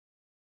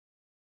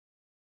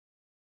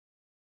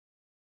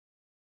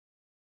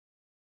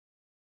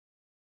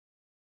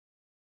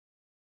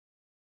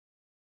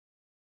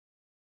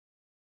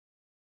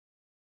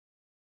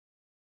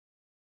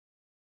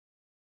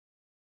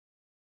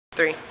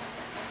3.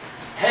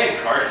 Hey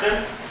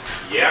Carson.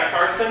 Yeah,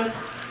 Carson?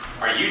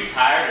 Are you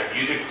tired of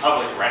using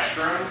public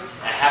restrooms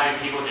and having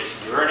people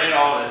just urinate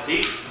all in the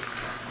seat?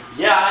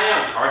 Yeah, I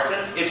am, Carson.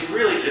 It's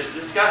really just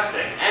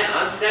disgusting and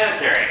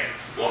unsanitary.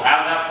 We'll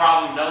have that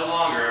problem no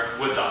longer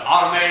with the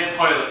automated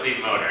toilet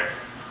seat motor.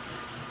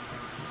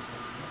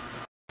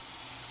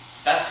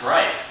 That's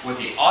right. With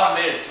the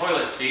automated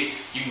toilet seat,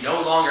 you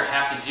no longer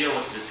have to deal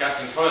with the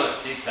disgusting toilet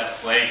seats that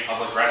plague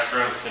public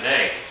restrooms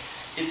today.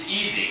 It's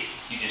easy.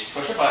 You just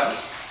push a button,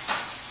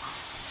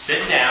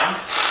 sit down,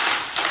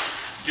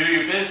 do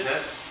your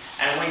business,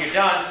 and when you're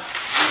done,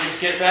 you just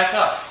get back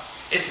up.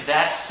 It's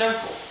that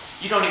simple.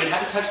 You don't even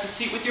have to touch the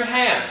seat with your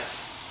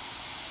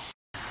hands.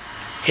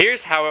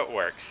 Here's how it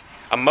works.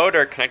 A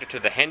motor connected to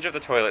the hinge of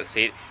the toilet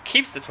seat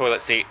keeps the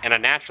toilet seat in a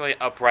naturally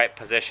upright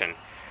position.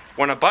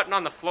 When a button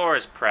on the floor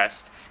is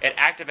pressed, it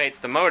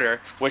activates the motor,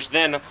 which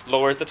then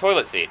lowers the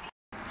toilet seat.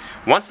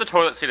 Once the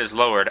toilet seat is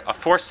lowered, a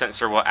force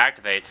sensor will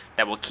activate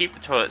that will keep the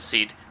toilet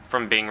seat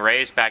from being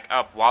raised back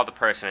up while the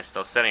person is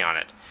still sitting on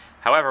it.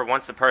 However,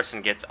 once the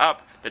person gets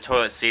up, the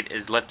toilet seat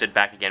is lifted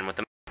back again with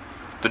the motor.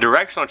 The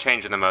directional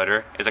change in the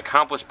motor is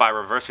accomplished by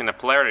reversing the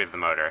polarity of the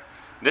motor.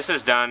 This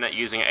is done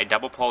using a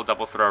double pole,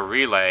 double throw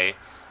relay,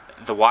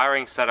 the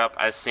wiring setup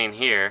as seen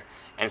here,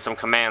 and some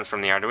commands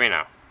from the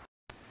Arduino.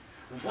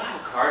 Wow,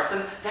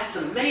 Carson, that's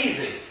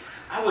amazing!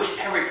 I wish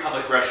every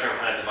public restroom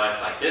had a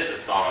device like this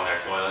installed on their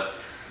toilets.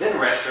 Then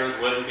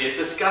restrooms wouldn't be as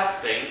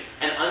disgusting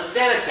and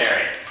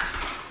unsanitary.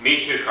 Me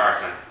too,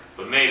 Carson,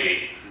 but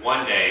maybe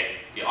one day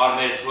the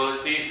automated toilet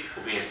seat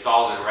will be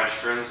installed in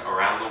restrooms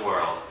around the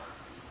world.